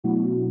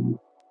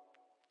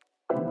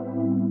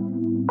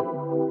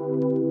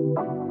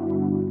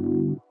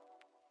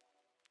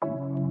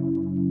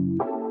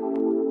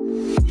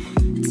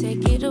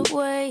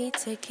away,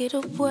 take it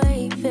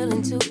away.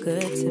 Feeling too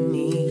good to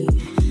me.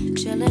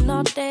 Chilling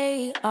all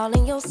day, all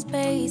in your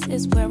space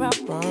is where I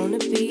wanna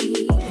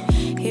be.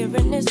 Here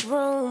in this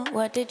room,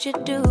 what did you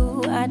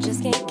do? I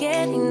just can't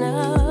get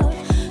enough.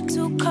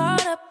 Too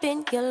caught up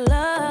in your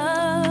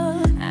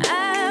love.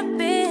 I've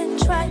been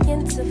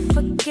trying to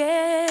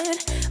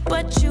forget,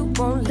 but you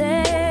won't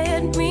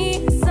let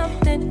me.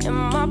 Something in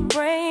my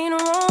brain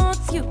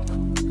wants you.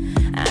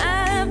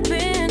 I've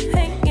been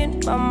hanging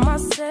by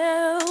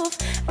myself,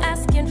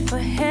 asking for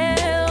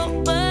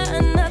help,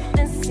 but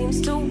nothing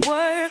seems to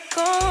work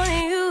on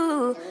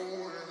you.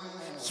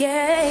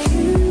 Yeah,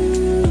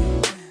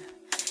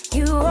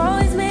 you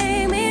always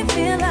make me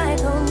feel like,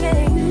 oh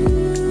yeah,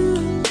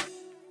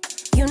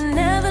 you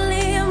never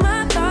leave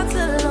my thoughts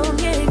alone.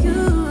 Yeah,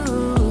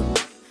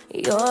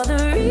 you're the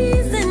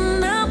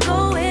reason I'm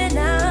going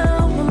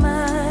out my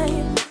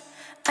mind.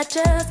 I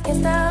just can't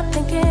stop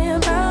thinking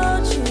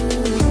about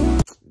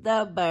you.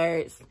 The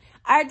birds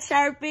are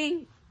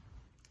chirping.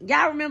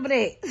 Y'all remember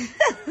that?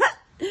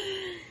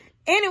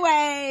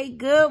 Anyway,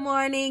 good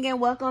morning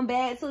and welcome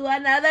back to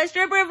another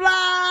stripper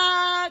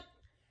vlog.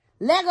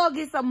 Let's go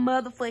get some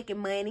motherfucking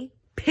money,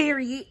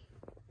 period.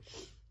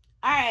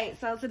 All right,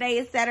 so today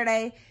is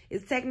Saturday.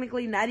 It's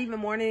technically not even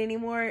morning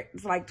anymore.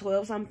 It's like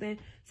 12 something.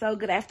 So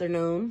good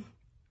afternoon.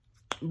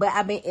 But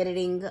I've been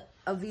editing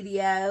a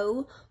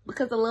video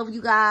because I love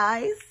you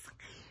guys.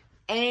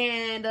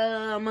 And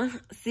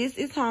sis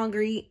is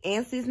hungry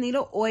and sis need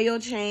an oil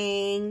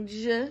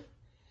change.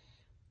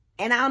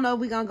 And I don't know if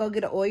we're gonna go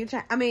get an oil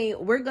change. I mean,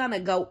 we're gonna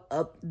go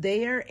up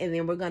there and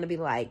then we're gonna be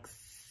like,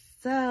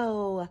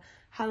 so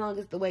how long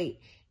is the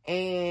wait?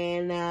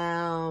 And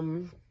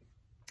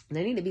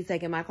they need to be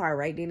taking my car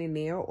right then and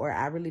there, or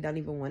I really don't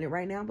even want it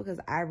right now because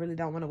I really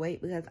don't want to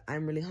wait because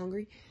I'm really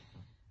hungry.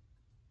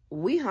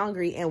 We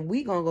hungry and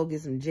we gonna go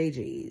get some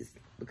JJ's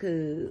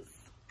because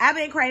I've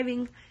been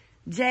craving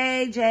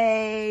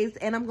JJ's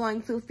and I'm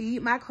going to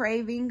feed my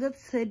craving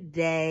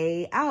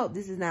today. I hope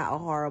this is not a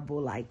horrible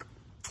like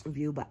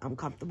view, but I'm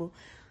comfortable.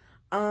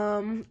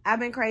 I've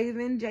been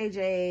craving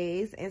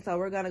JJ's and so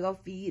we're gonna go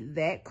feed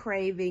that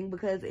craving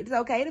because it's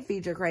okay to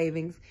feed your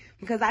cravings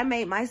because I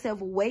made myself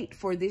wait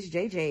for this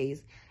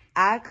JJ's.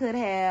 I could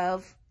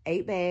have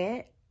ate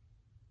bad,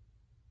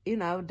 you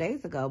know,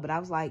 days ago, but I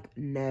was like,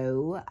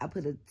 no. I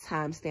put a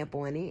timestamp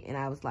on it and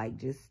I was like,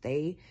 just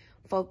stay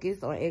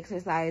focused on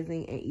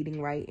exercising and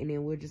eating right, and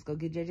then we'll just go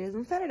get JJ's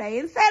on Saturday.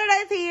 And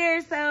Saturday's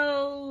here,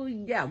 so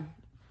yeah.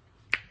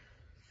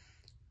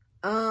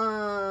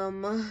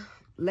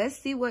 Let's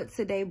see what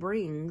today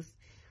brings.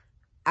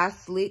 I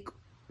slick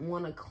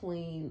want to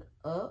clean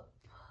up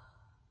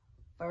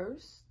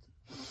first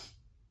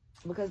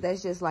because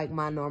that's just like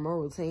my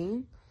normal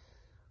routine.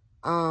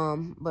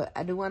 But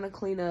I do want to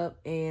clean up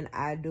and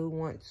I do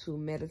want to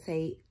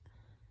meditate,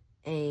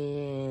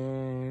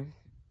 and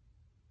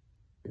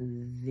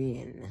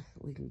then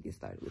we can get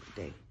started with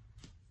the day.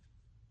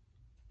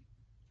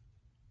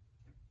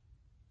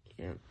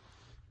 Yeah.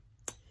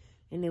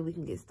 And then we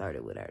can get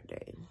started with our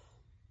day.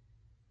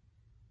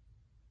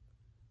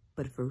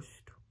 But first,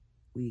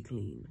 we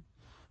clean.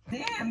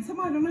 Damn,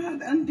 somebody don't know how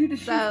to undo the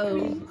shit.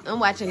 So, I'm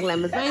watching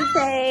Glamour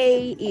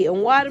Wednesday,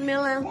 eating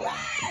watermelon.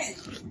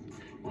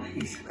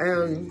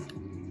 I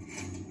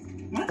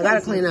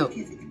gotta clean up.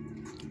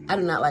 I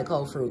do not like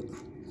cold fruit.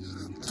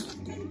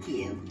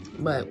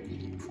 But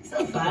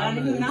so fun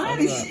and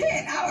naughty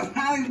shit. I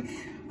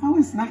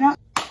was snuck out.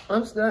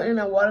 I'm still in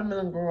that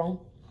watermelon,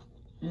 girl.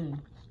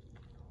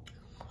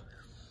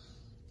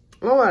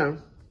 Alright.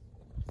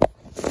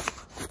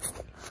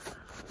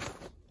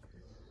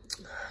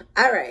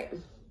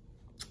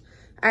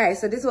 Alright,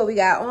 so this is what we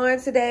got on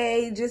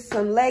today. Just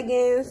some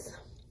leggings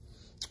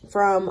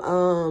from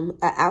an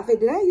outfit.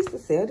 Did I used to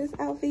sell this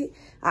outfit?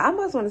 I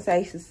almost want to say I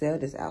used to sell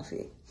this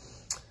outfit.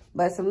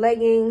 But some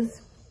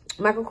leggings,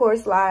 Michael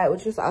Kors slide,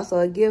 which was also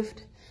a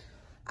gift.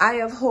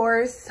 Eye of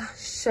Horus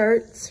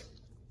shirt.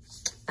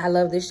 I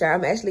love this shirt.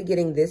 I'm actually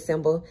getting this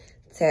symbol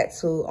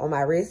tattooed on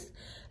my wrist.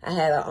 I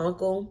had an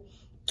uncle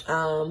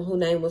whose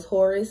name was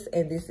Horus,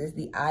 and this is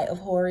the Eye of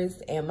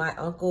Horus. And my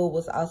uncle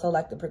was also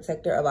like the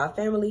protector of our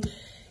family.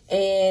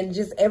 And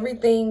just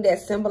everything that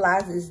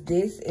symbolizes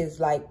this is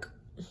like,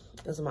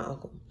 this is my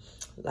uncle,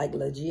 like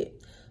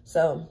legit.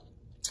 So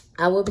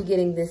I will be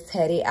getting this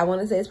tatted. I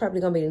want to say it's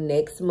probably going to be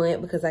next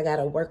month because I got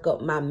to work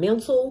up my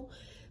mental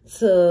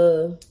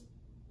to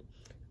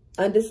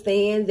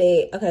understand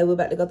that, okay, we're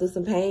about to go through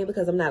some pain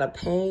because I'm not a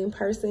pain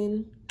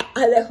person.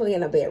 I definitely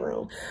in a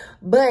bedroom,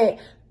 but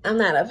I'm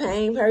not a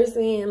pain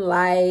person.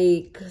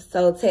 Like,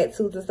 so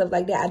tattoos and stuff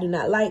like that, I do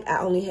not like.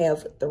 I only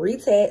have 3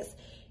 tats,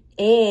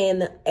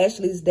 and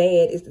Ashley's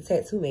dad is the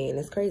tattoo man.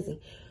 That's crazy.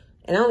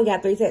 And I only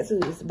got 3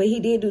 tattoos, but he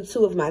did do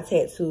 2 of my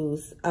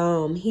tattoos.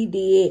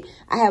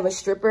 I have a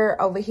stripper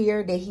over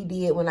here that he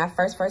did when I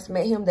first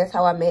met him. That's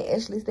how I met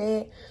Ashley's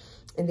dad.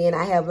 And then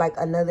I have like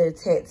another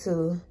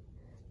tattoo.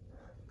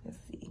 Let's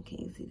see, can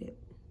you see that?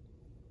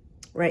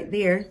 Right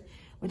there,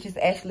 which is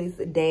Ashley's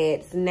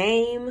dad's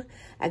name.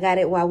 I got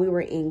it while we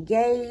were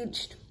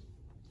engaged.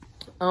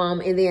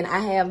 And then I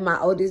have my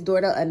oldest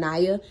daughter,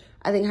 Anaya.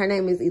 I think her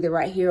name is either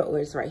right here or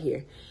it's right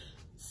here.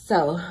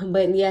 So,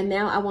 but yeah,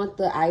 now I want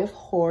the Eye of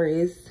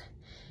Horus.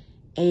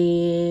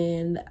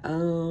 And,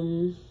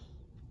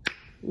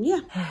 yeah.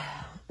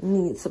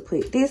 Need to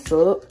put this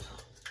up.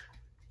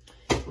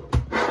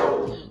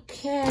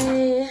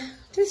 Okay.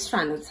 Just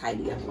trying to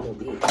tidy up a little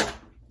bit.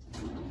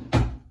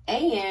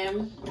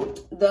 And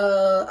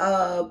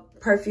the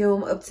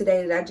perfume of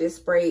today that I just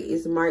sprayed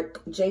is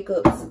Marc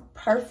Jacobs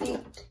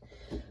Perfect.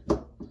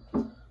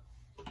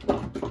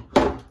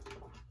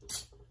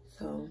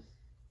 So,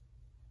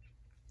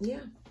 yeah.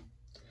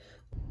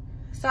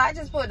 So I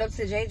just pulled up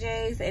to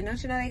JJ's, and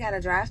don't you know they got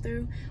a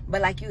drive-through?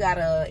 But like it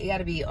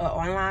gotta be an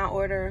online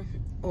order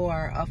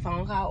or a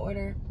phone call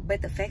order.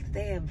 But the fact that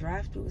they have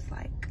drive-through is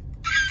like,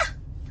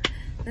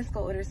 let's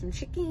go order some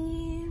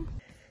chicken.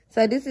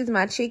 So this is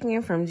my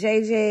chicken from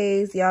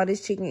JJ's. Y'all,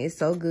 this chicken is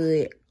so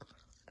good.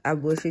 I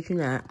bullshit you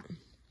not.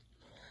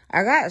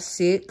 I got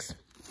 6.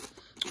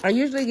 I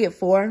usually get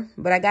 4,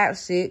 but I got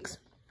 6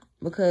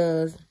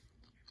 because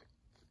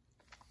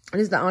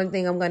this is the only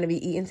thing I'm going to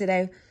be eating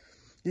today.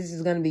 This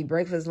is going to be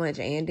breakfast, lunch,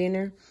 and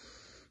dinner.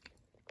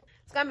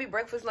 It's going to be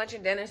breakfast, lunch,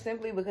 and dinner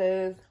simply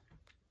because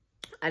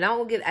I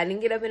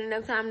didn't get up in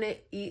enough time to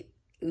eat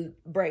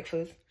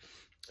breakfast.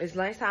 It's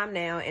lunchtime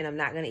now, and I'm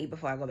not going to eat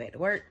before I go back to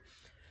work.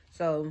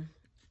 So,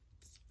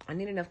 I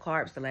need enough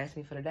carbs to last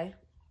me for the day.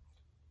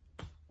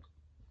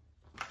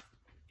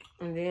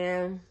 And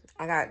then,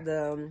 I got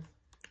the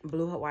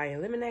Blue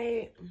Hawaiian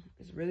Lemonade.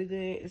 It's really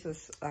good.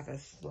 It's like a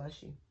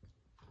slushy.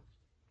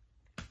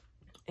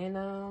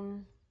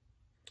 And,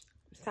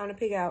 it's time to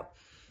pick out.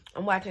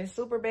 I'm watching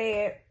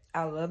Superbad.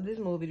 I love this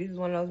movie. This is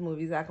one of those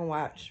movies I can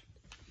watch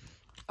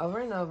over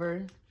and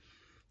over.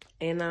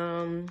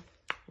 And,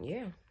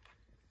 yeah.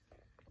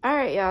 All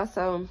right, y'all.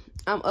 So,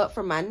 I'm up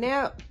from my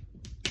nap.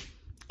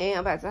 And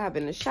I'm about to hop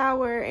in the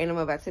shower. And I'm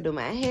about to do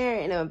my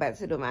hair. And I'm about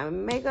to do my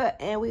makeup.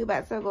 And we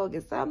about to go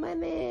get some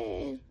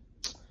money.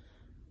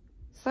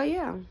 So,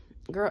 yeah.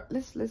 Girl,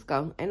 let's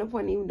go. Ain't no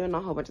point even doing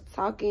a whole bunch of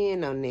talking.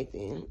 No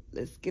nothing.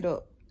 Let's get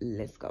up.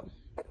 Let's go.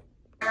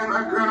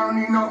 My girl don't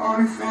need no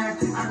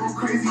OnlyFans. I go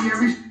crazy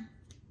every...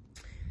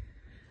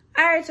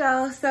 Alright,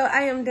 y'all. So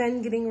I am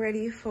done getting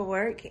ready for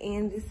work.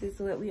 And this is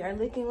what we are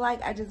looking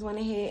like. I just went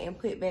ahead and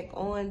put back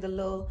on the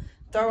little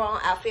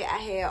throw-on outfit I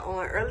had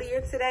on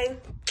earlier today.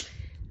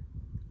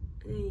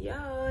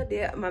 Y'all,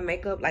 did my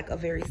makeup like a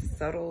very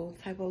subtle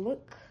type of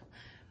look.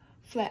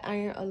 Flat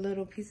iron a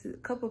little pieces,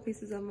 couple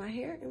pieces of my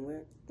hair.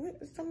 And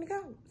it's time to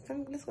go.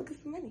 Let's go get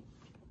some money.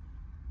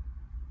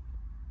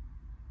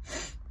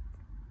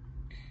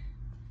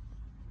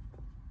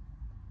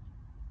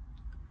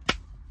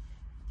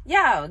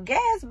 Yo,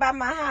 gas by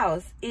my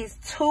house is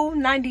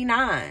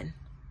 $2.99.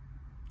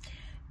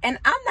 And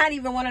I'm not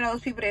even one of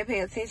those people that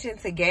pay attention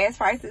to gas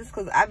prices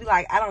because I be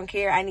like, I don't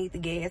care. I need the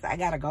gas. I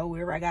gotta go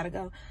wherever I gotta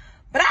go.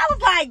 But I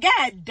was like,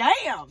 God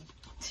damn.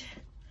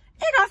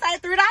 It gonna say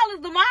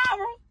 $3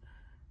 tomorrow.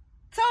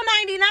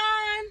 $2.99.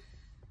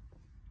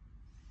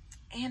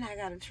 And I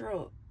got a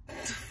truck.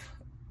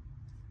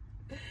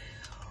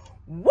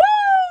 Woo!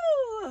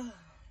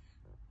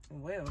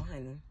 Well,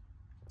 honey.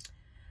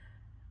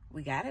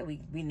 We got it. We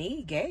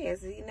need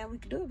gas. You know, we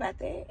can do about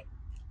that.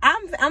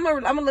 I'm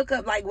gonna look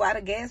up like why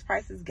the gas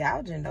price is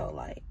gouging though.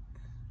 Like,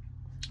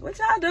 what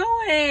y'all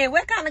doing?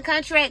 What kind of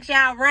contracts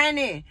y'all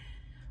running?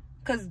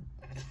 Cause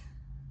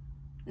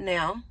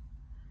now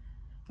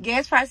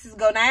gas prices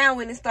go down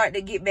when it start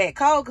to get back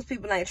cold because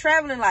people ain't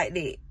traveling like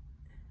that.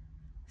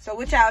 So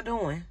what y'all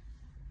doing?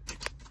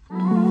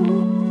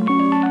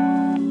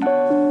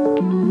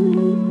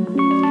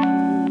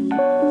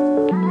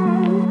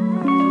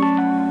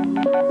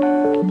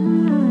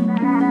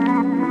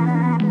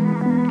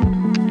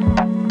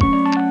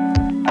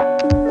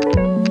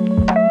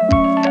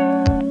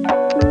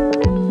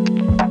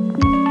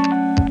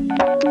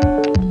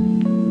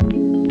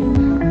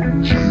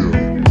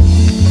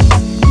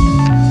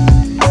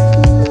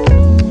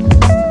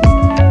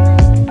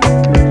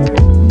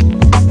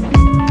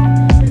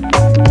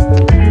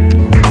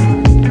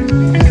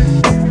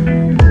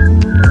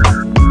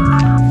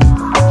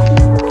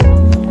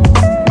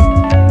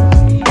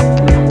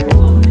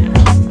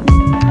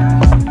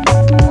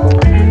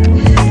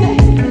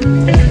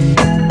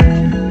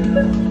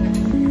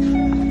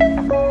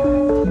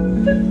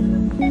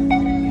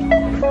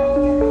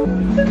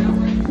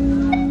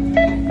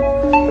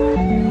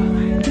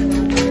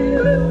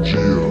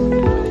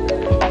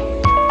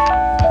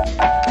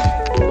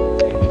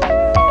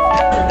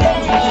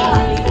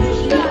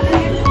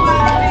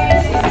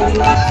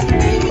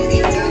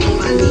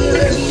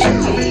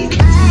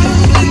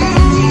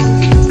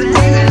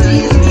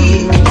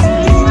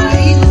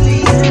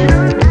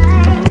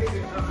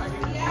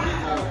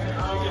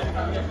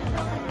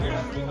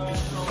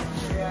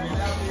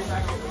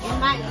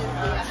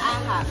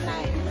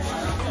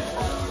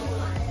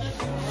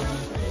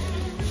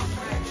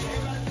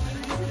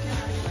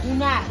 Do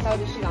not throw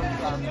this shit on the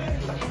floor.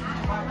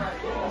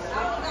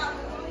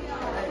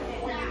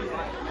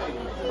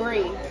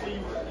 Breathe.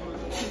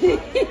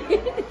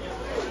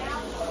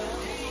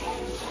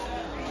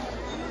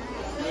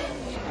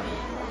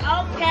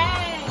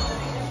 Okay.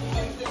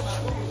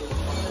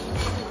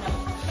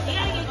 You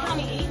gotta get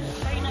Tommy eat.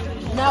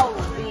 No,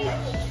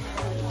 bitch.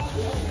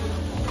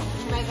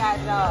 Make our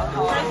job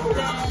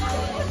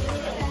hard.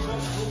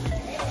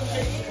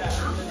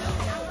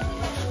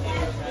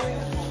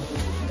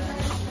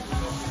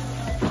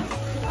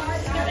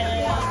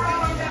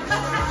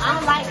 I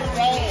don't like the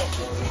bag.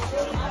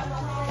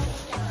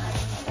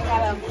 They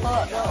got them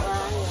fucked up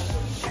around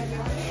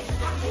here.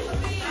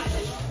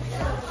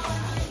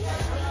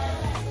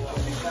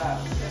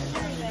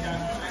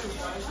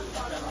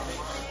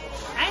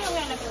 I ain't gonna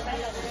get nothing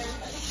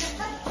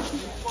better.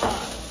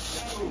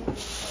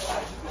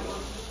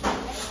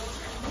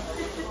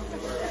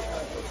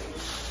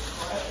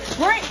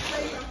 Break.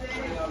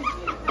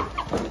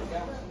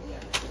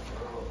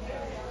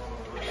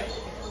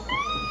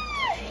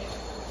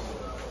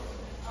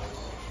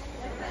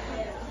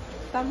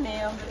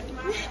 Thumbnail.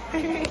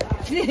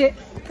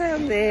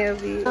 Thumbnail,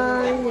 bitch.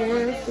 Oh,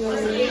 yes,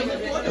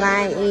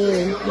 like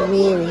in,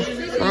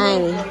 mini,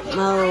 tiny,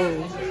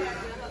 mode.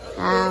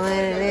 I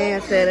went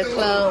in to the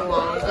club,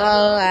 won't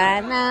go, I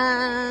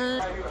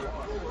know.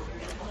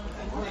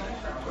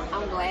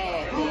 I'm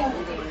glad that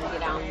we didn't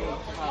get on with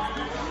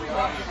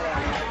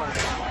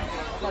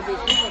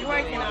You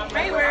working on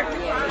favor.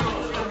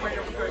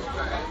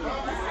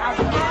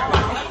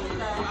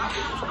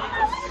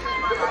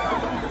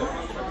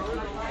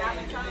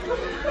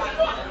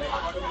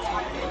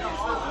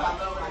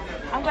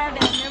 I'm glad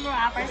that remember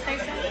our first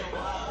station.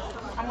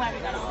 I'm glad we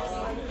got on.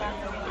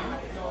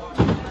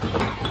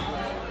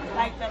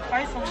 Like the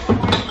first one was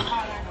more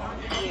harder.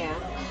 Yeah.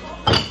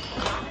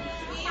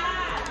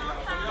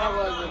 That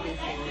was a big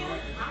thing.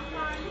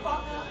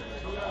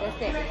 That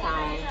set the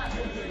tone.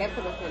 That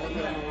put us in a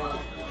good mood.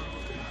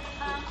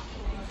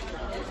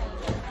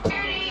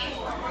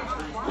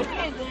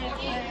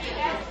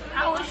 I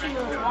wish you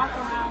would walk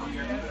around.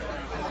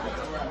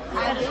 I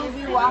do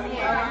be walking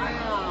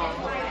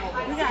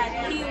around. We got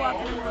a key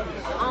walking around.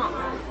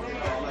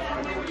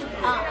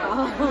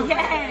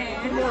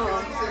 Yeah. No.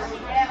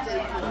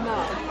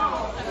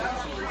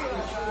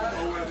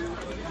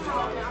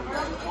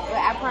 But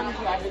I promise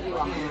you I do be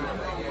walking around.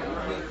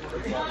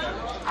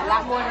 A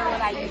lot more than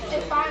what I used to.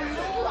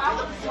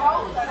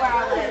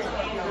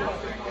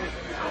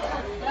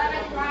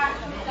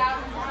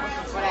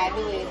 What I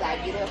do is I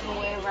get up from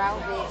wherever I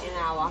was at and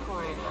I walk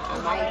around. I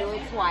might do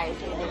it twice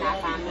and then I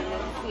find me to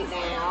sit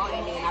down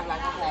and then I'm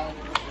like, okay,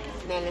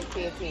 now let's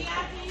pay attention.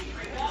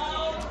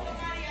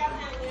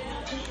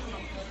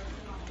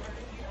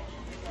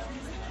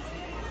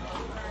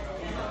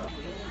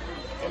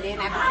 And then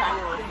I be trying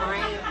to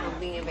refrain from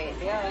being back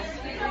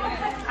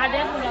there. I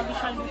definitely don't be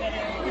trying to do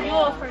that.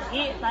 You'll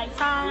forget, like,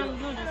 time,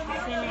 you'll just be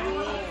sitting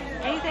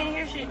there. And you can't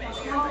hear shit back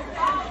here.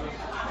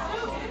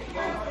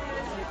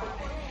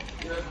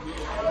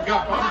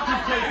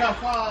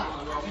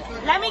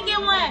 Let me get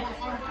one.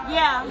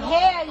 Yeah.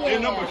 Hell yeah.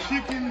 Ain't number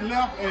chicken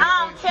left and I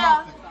don't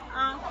care.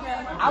 I don't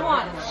care. I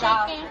want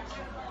chicken.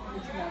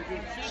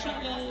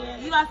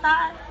 Chicken. You got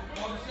sides?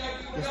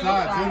 the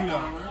sides in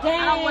there.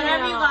 Damn.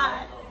 Whatever you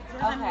got.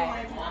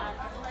 Okay.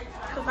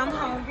 Because I'm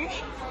hungry.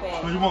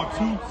 So you want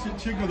two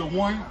chicken or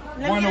one?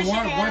 Let One me and get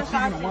one? chicken One and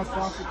chicken and sausage. one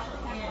sausage?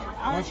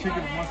 One chicken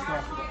and one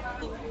sausage.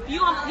 You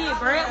want to get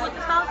bread with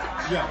the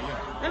sausage?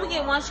 Yeah. Let me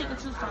get one chicken,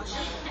 two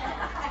sausage.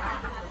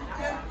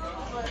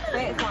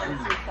 That's one,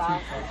 two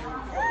sausage.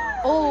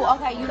 Oh,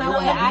 okay. You know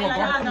what? I ain't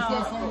trying to do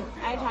this.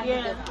 I ain't trying to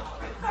do this.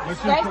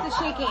 Scratch the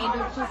chicken and do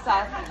two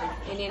sausages.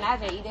 And then I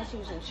just eat that shit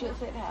with some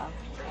chips at the house.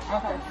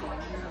 Okay.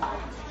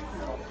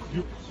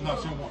 No,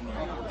 she don't want no.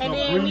 And No,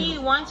 then green. we need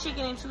one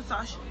chicken and two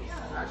sausages.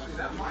 You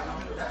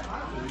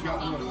got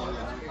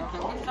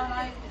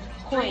one.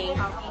 Queen.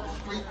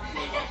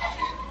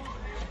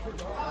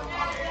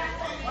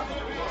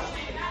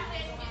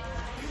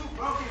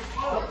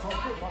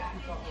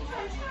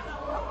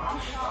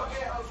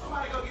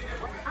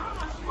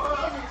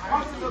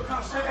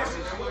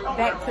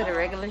 Back to the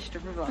regular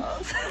stripper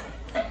vlogs.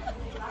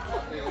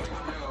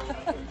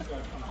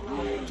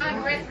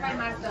 I'm ready by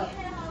myself.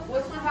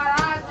 What's my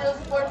eyes? Still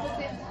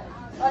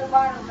 4% on the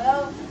bottom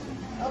of.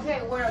 Okay,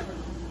 wherever.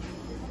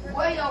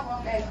 Way over.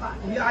 Okay, fine.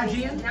 You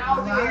IGN? Now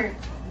over here.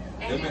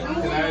 And you Can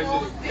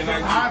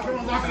I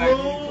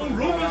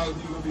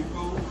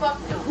fuck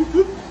them.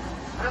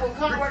 I'm gonna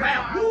come right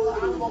now.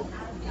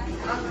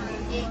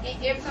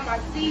 Every time I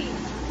see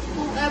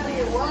whoever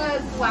it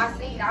was, who I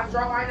see, I'm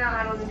drunk right now,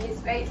 I don't know his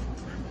face.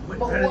 But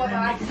whoever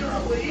I see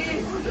who it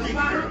is,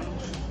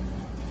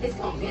 it's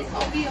gonna be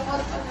a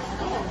motherfucking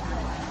storm.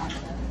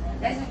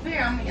 That's just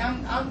fair. I'm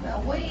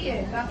what it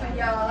is. I'm saying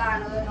y'all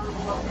lie.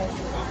 Okay,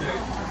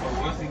 so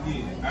once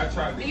again, I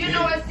tried to. Do you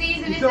know what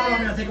season it is? You throw it on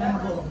me, I'll take one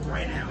more clothes off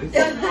right now. It's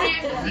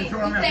Ramsey. You throw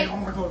it on me, I'll take one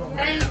more clothes off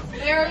right Thanks, now.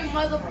 very Get the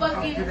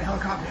motherfucking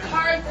helicopter.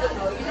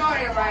 personal. You know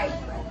that, right?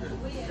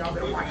 Y'all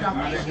better watch out.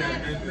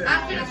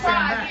 I'm finna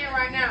cry again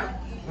right now.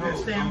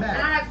 Stand And back.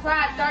 I have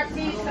cried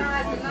 13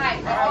 times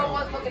tonight, the whole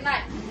motherfucking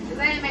night. Cause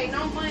I ain't made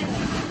no money.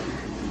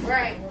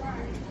 Right.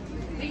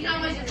 Do you know how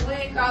much this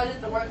wig costs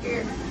just to work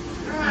here?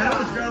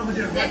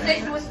 That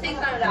station was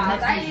 $600.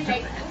 I didn't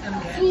make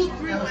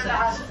 $200-$300.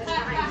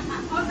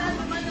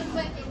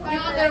 You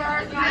know there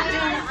are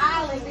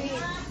islands.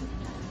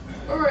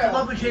 For real. I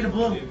love the shade of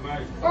blue.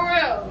 For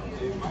real.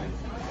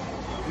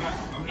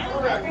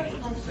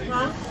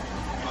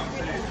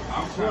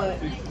 I'm trying to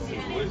fix the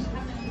situation.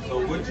 So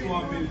what you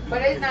want me to do?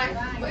 But it's not.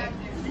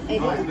 This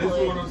is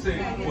what I'm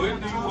saying. What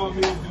do you want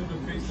me to do to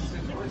fix the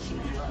situation?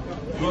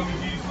 You want me to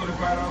give you $25?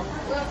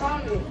 We're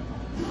hungry.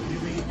 You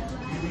be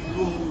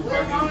cool if I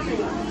give you.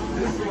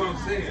 This is what I'm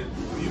saying.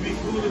 You be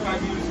cool if I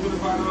give you $25?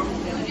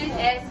 You just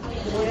asked me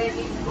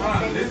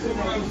whatever. This is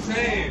what I'm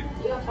saying.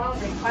 You're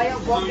hungry. Why your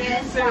So broke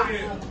ass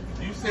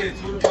you said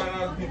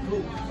 $25 be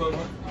cool. So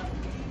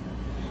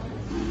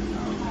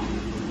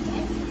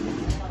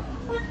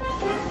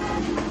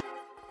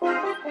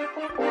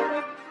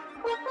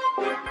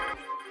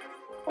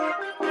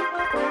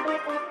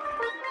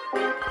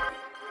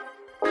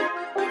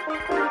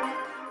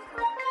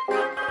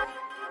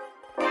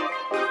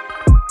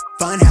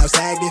Funhouse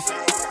active,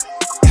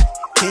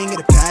 king of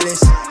the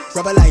palace,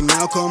 rubber like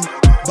Malcolm,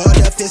 balled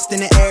up fist in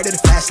the air to the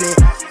fast lit,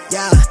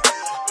 yeah,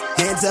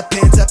 hands up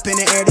in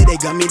the air that they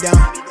gun me down.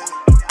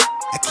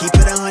 I keep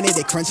it 100,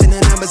 they crunching the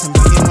numbers, I'm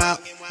getting wild.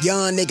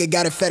 Young nigga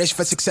got a fetish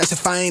for success.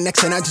 If I ain't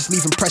next, and I just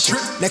leave impression.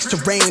 Next to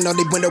rain on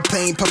the window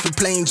pane, puffin'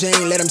 plain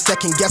Jane. Let them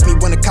second guess me,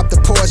 wanna cop the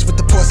Porsche with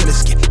the porcelain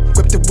skin.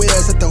 Grip the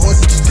wheels, let the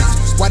horses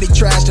just why they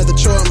trash to the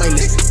chore on my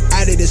list.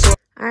 Out of this.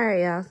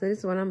 Alright, y'all, so this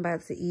is what I'm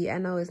about to eat. I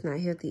know it's not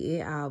healthy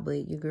at all,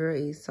 but your girl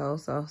is so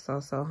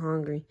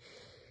hungry.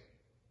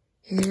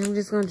 And I'm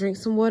just gonna drink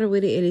some water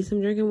with it. At least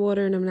I'm drinking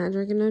water and I'm not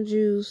drinking no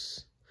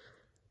juice.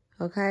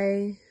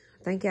 Okay?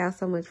 Thank y'all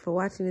so much for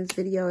watching this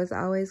video, as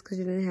always, because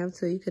you didn't have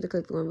to. You could have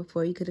clicked the one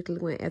before. You could have clicked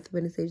the one after,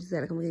 but instead you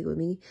decided to come get with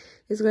me.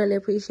 It's greatly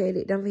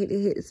appreciated. Don't forget to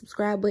hit the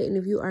subscribe button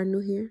if you are new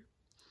here.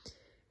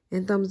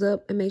 And thumbs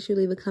up, and make sure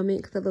you leave a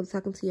comment, because I love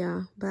talking to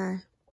y'all. Bye.